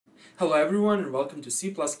Hello everyone and welcome to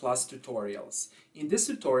C++ tutorials. In this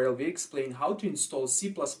tutorial we explain how to install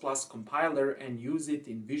C++ compiler and use it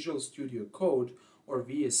in Visual Studio Code or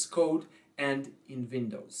VS Code and in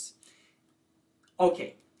Windows.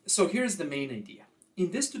 Okay, so here's the main idea. In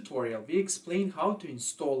this tutorial we explain how to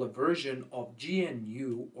install a version of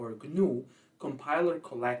GNU or GNU Compiler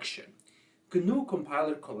Collection. GNU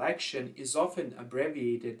Compiler Collection is often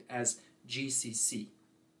abbreviated as GCC.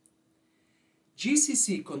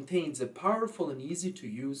 GCC contains a powerful and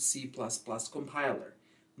easy-to-use C++ compiler.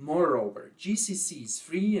 Moreover, GCC is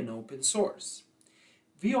free and open source.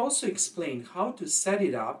 We also explain how to set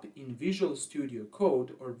it up in Visual Studio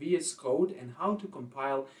Code or VS Code and how to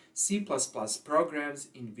compile C++ programs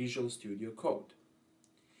in Visual Studio Code.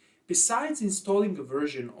 Besides installing a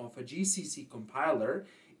version of a GCC compiler,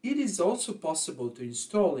 it is also possible to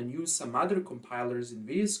install and use some other compilers in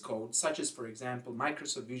VS Code, such as, for example,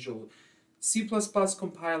 Microsoft Visual C++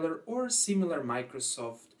 compiler or similar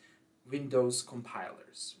Microsoft Windows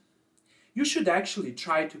compilers. You should actually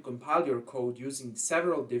try to compile your code using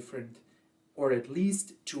several different or at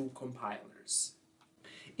least two compilers.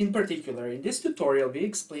 In particular, in this tutorial we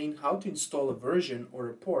explain how to install a version or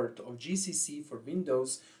a port of GCC for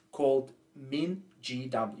Windows called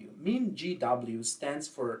min.gw. Min.gw stands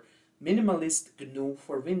for Minimalist GNU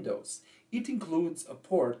for Windows. It includes a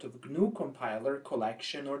port of GNU Compiler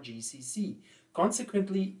Collection or GCC.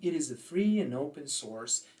 Consequently, it is a free and open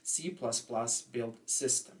source C++ build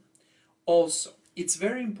system. Also, it's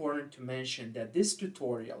very important to mention that this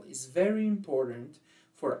tutorial is very important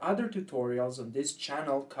for other tutorials on this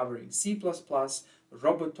channel covering C++,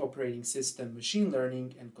 robot operating system, machine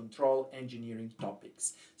learning, and control engineering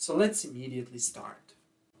topics. So let's immediately start.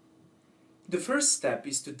 The first step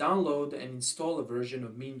is to download and install a version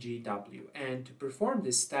of min.gw, and to perform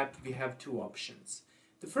this step we have two options.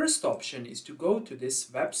 The first option is to go to this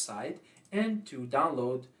website and to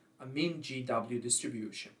download a min.gw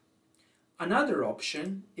distribution. Another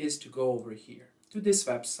option is to go over here to this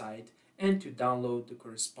website and to download the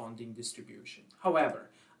corresponding distribution. However,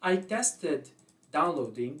 I tested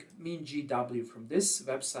downloading min.gw from this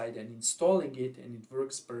website and installing it, and it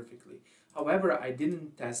works perfectly. However, I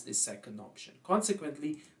didn't test the second option.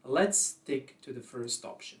 Consequently, let's stick to the first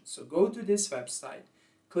option. So go to this website,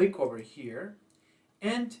 click over here,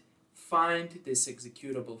 and find this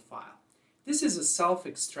executable file. This is a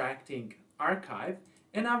self-extracting archive,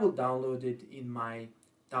 and I will download it in my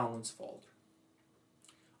downloads folder.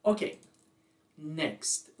 Okay,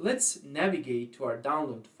 next, let's navigate to our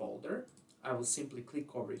download folder. I will simply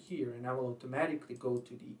click over here and I will automatically go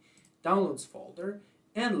to the downloads folder,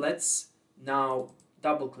 and let's now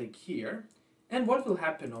double click here, and what will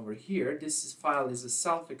happen over here, this file is a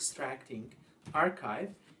self-extracting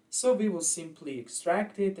archive, so we will simply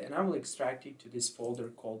extract it, and I will extract it to this folder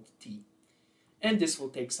called T. And this will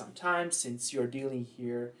take some time since you're dealing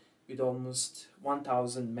here with almost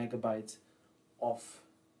 1000 megabytes of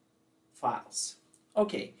files.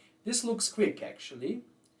 Okay, this looks quick actually,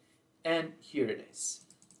 and here it is.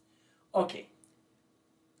 Okay,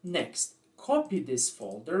 next, copy this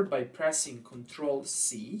folder by pressing Ctrl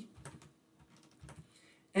C,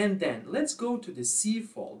 and then let's go to the C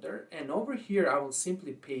folder, and over here I will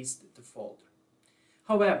simply paste the folder.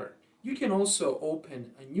 However, you can also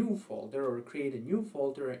open a new folder or create a new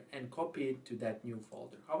folder and copy it to that new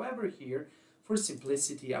folder. However, here for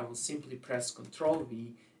simplicity I will simply press Ctrl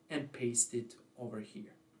V and paste it over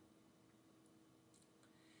here.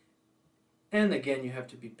 And again, you have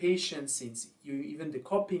to be patient since even the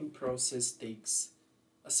copying process takes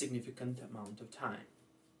a significant amount of time.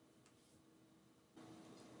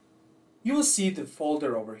 You will see the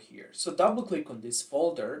folder over here. So double click on this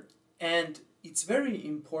folder, and it's very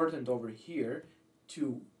important over here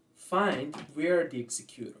to find where the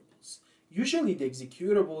executables. Usually the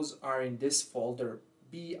executables are in this folder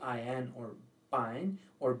bin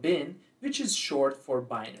or bin, which is short for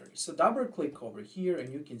binary. So double click over here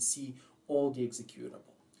and you can see all the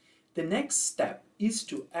executable. The next step is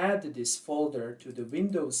to add this folder to the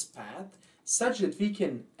Windows path such that we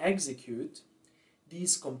can execute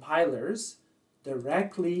these compilers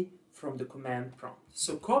directly from the command prompt.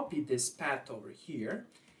 So copy this path over here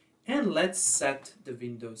and let's set the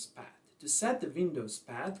Windows path. To set the Windows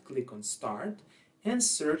path, click on Start and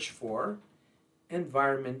search for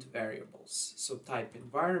environment variables. So type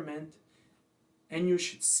environment and you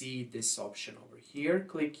should see this option over here.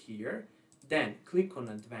 Click here. Then click on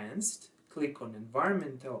Advanced, click on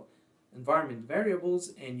Environment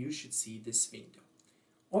Variables, and you should see this window.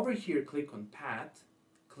 Over here, click on Path,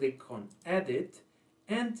 click on Edit,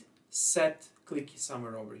 and click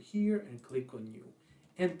somewhere over here and click on New,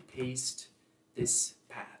 and paste this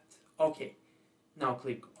path. OK. Now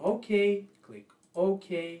click OK,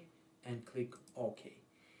 and click OK.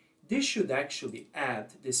 This should actually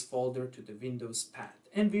add this folder to the Windows path,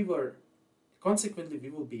 and consequently we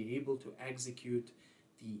will be able to execute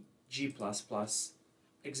the G++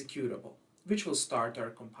 executable, which will start our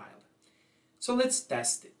compiler. So let's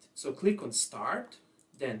test it. So click on Start,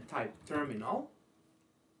 then type terminal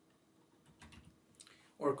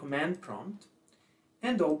or command prompt,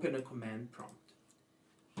 and open a command prompt.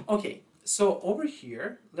 Okay, so over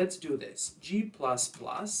here, let's do this, G++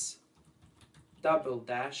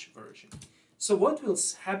 --version. So what will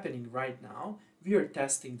happening right now, we are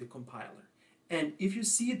testing the compiler. And if you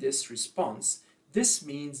see this response, this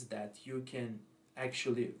means that you can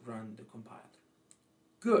actually run the compiler.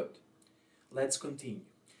 Good. Let's continue.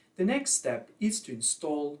 The next step is to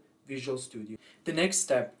install Visual Studio. The next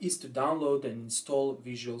step is to download and install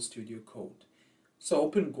Visual Studio Code. So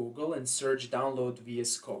open Google and search download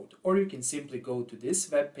VS Code, or you can simply go to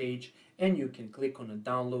this web page and you can click on a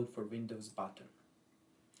download for Windows button.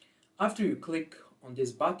 After you click on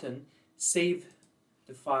this button, save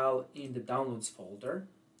the file in the downloads folder.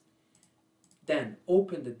 Then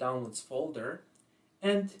open the downloads folder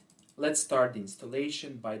and let's start the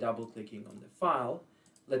installation by double-clicking on the file.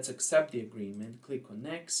 Let's accept the agreement, click on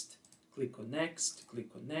Next, click on Next,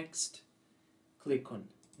 click on Next, click on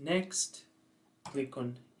Next, click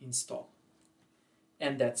on Install.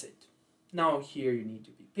 And that's it. Now here you need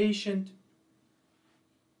to be patient.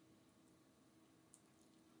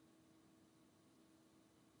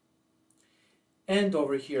 And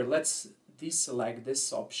over here, let's deselect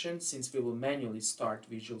this option since we will manually start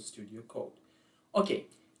Visual Studio Code. Okay,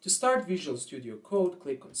 to start Visual Studio Code,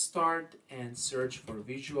 click on Start and search for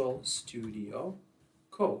Visual Studio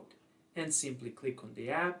Code and simply click on the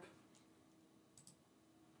app.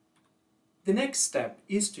 The next step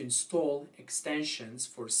is to install extensions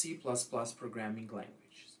for C++ programming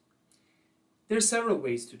languages. There are several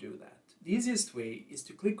ways to do that. The easiest way is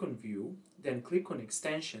to click on View, then click on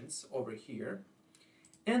Extensions over here,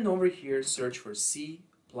 and over here search for C++.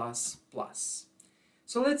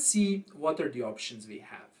 So let's see what are the options we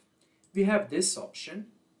have. We have this option,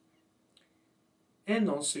 and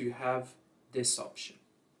also you have this option.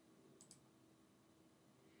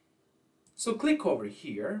 So click over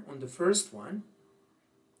here on the first one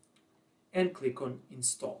and click on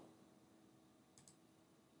Install.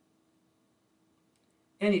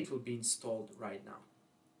 And it will be installed right now.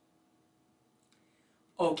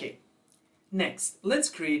 Okay, next, let's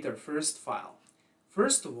create our first file.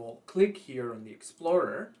 First of all, click here on the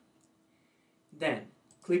Explorer, then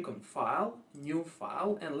click on File, New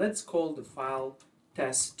File, and let's call the file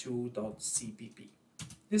test2.cpp.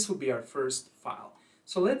 This will be our first file.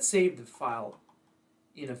 So let's save the file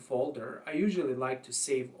in a folder. I usually like to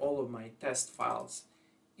save all of my test files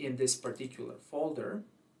in this particular folder.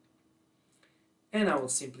 And I will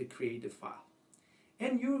simply create the file.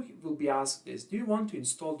 And you will be asked this, do you want to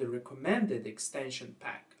install the recommended extension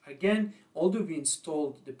pack? Again, although we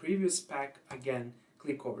installed the previous pack, again,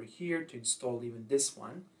 click over here to install even this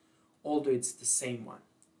one, although it's the same one.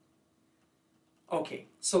 Okay,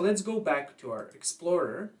 so let's go back to our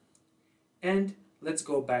Explorer and let's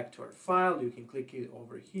go back to our file. You can click it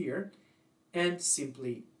over here and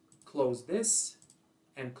simply close this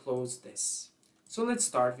and close this. So let's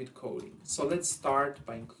start with coding. So let's start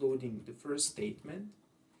by including the first statement,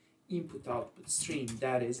 input-output stream.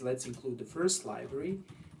 That is, let's include the first library.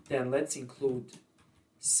 Then let's include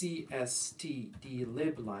cstdlib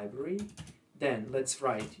library. Then let's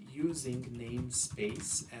write using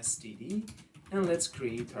namespace std. And let's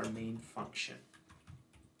create our main function.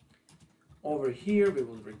 Over here we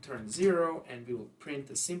will return 0 and we will print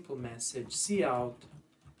a simple message, cout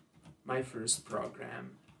my first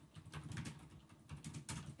program.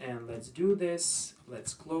 And let's do this,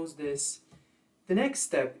 let's close this. The next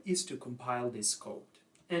step is to compile this code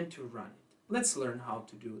and to run it. Let's learn how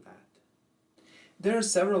to do that. There are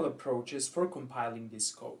several approaches for compiling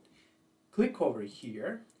this code. Click over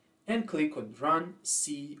here and click on Run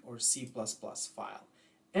C or C++ file.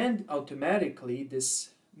 And automatically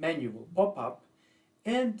this menu will pop up,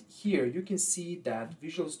 and here you can see that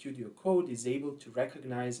Visual Studio Code is able to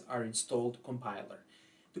recognize our installed compiler.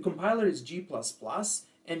 The compiler is G++,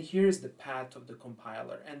 and here is the path of the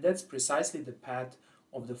compiler, and that's precisely the path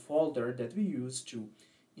of the folder that we use to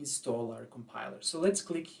install our compiler. So let's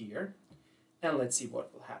click here and let's see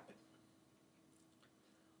what will happen.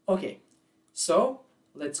 Okay, so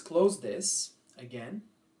let's close this again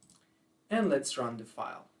and let's run the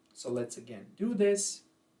file. So let's again do this.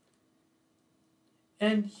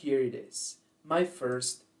 And here it is, my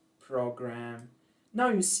first program. Now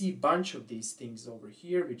you see a bunch of these things over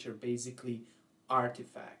here, which are basically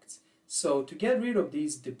artifacts. So to get rid of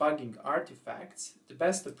these debugging artifacts, the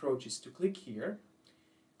best approach is to click here,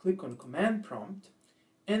 click on command prompt,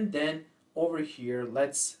 and then over here,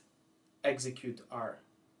 let's execute our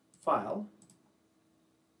file.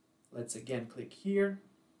 Let's again click here,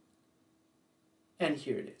 and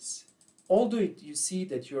here it is. Although you see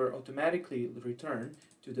that you're automatically returned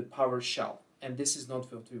to the PowerShell, and this is not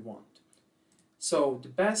what we want. So the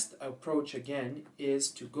best approach again is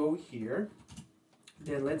to go here,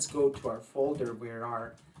 then let's go to our folder where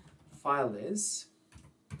our file is,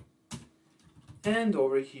 and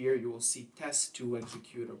over here you will see test2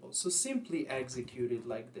 executable. So simply execute it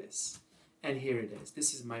like this, and here it is.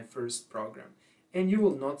 This is my first program, and you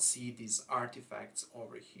will not see these artifacts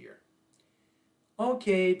over here.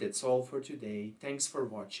 Okay, that's all for today. Thanks for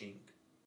watching.